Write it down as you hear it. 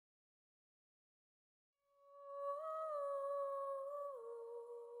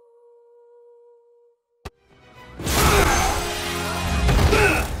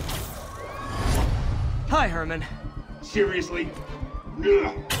Bye, Herman. Seriously? Give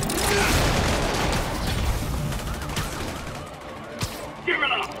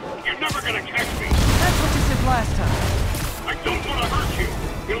it up! You're never gonna catch me! That's what you said last time. I don't want to hurt you!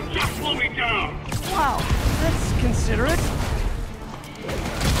 You'll just slow me down! Wow, that's considerate.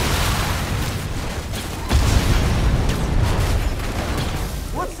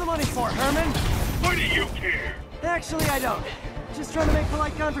 What's the money for, Herman? Why do you care? Actually, I don't. Just trying to make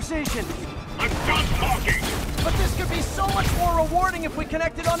polite conversation. I'm done talking! But this could be so much more rewarding if we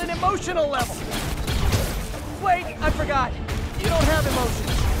connected on an emotional level. Wait, I forgot. You don't have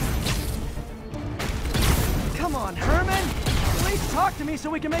emotions. Come on, Herman. Please talk to me so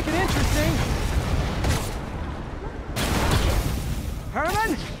we can make it interesting.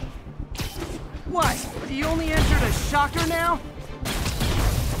 Herman? What? You only entered a shocker now?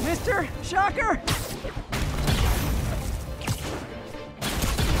 Mr. Shocker?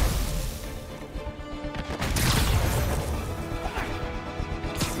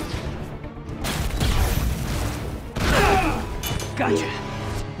 Gotcha.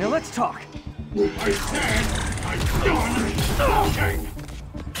 Now let's talk. I said I'm done talking!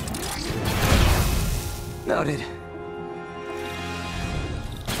 Noted.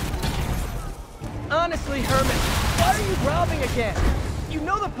 Honestly, Herman, why are you robbing again? You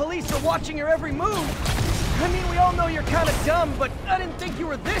know the police are watching your every move. I mean, we all know you're kind of dumb, but I didn't think you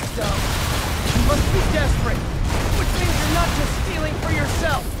were this dumb. You must be desperate, which means you're not just stealing for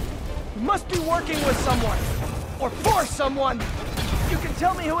yourself. You must be working with someone, or for someone. You can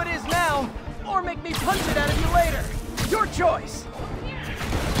tell me who it is now, or make me punch it out of you later. Your choice.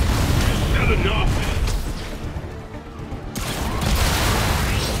 Said enough!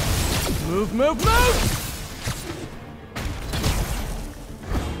 Move, move, move!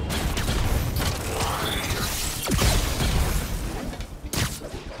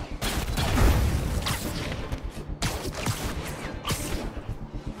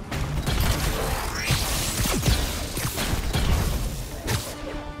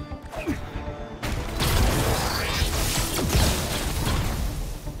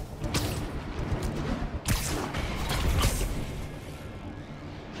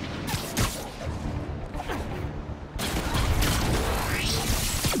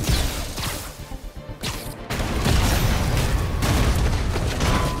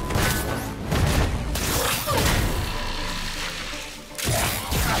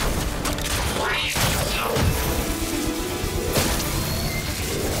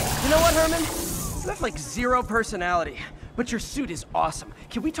 Herman? You have like zero personality, but your suit is awesome.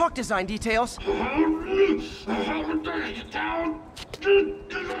 Can we talk design details?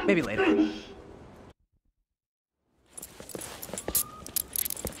 Maybe later.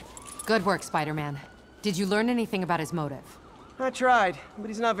 Good work, Spider-Man. Did you learn anything about his motive? I tried, but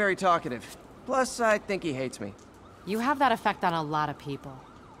he's not very talkative. Plus, I think he hates me. You have that effect on a lot of people.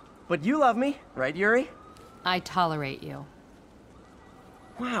 But you love me, right, Yuri? I tolerate you.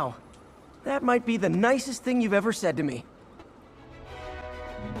 Wow. That might be the nicest thing you've ever said to me.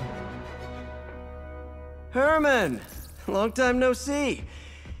 Herman! Long time no see.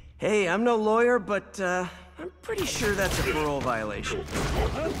 Hey, I'm no lawyer, but, I'm pretty sure that's a parole violation.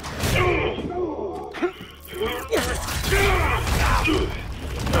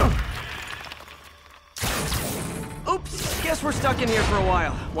 Oops, guess we're stuck in here for a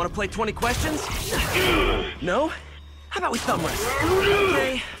while. Want to play 20 questions? No? How about we thumb wrestle?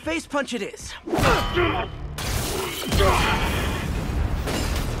 Okay, face punch it is.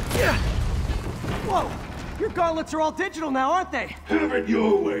 Whoa! Your gauntlets are all digital now, aren't they? Have it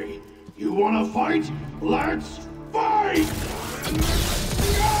your way. You wanna fight? Let's fight!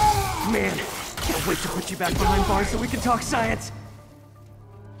 Man, can't wait to put you back behind bars so we can talk science.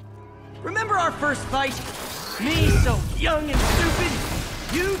 Remember our first fight? Me so young and stupid,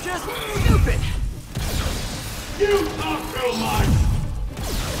 you just stupid. You talk too much!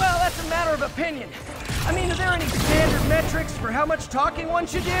 Well, that's a matter of opinion. I mean, are there any standard metrics for how much talking one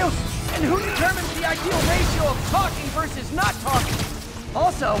should do? And who determines the ideal ratio of talking versus not talking?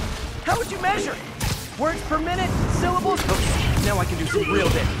 Also, how would you measure? Words per minute? Syllables? Okay, now I can do some real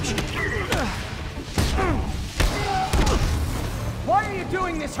damage. Why are you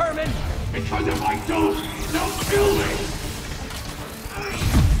doing this, Herman? Because if I don't, they'll kill me!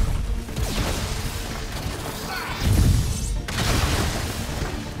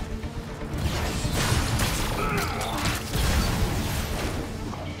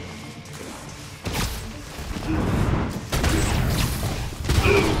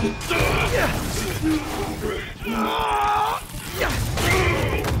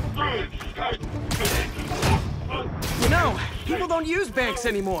 You know, people don't use banks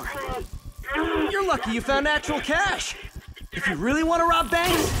anymore. You're lucky you found actual cash. If you really want to rob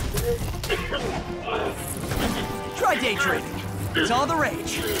banks, try day trading. It's all the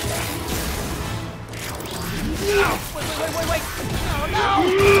rage. Wait. No.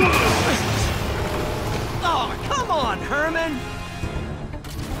 Oh, come on, Herman.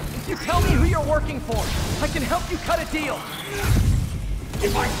 If you tell me who you're working for, I can help you cut a deal.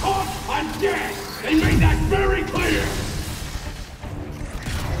 If I talk, I'm dead! They made that very clear!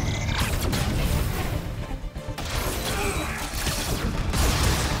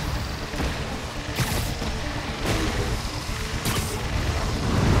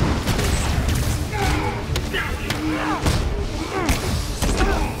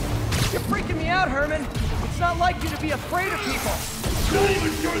 You're freaking me out, Herman. It's not like you to be afraid of people. Not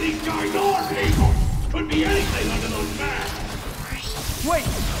even sure these guys are people! Could be anything under those masks! Wait,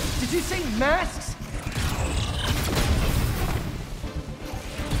 did you say masks?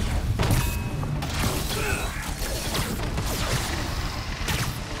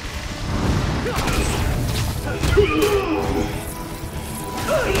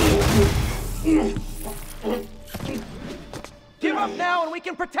 Give up now and we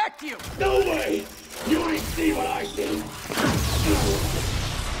can protect you! No way! You ain't see what I see!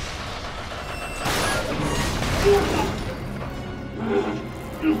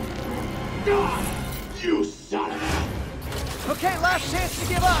 You son of a... Okay, last chance to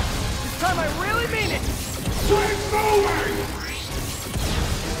give up. This time I really mean it. Keep moving!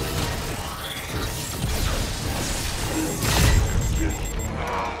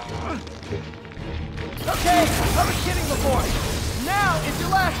 Okay, I was kidding before. Now is your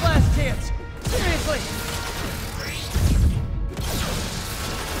last chance. Seriously.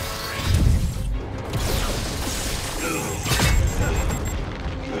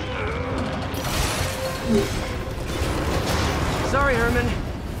 Sorry, Herman.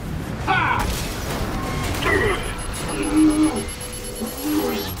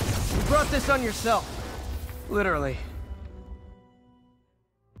 You brought this on yourself. Literally.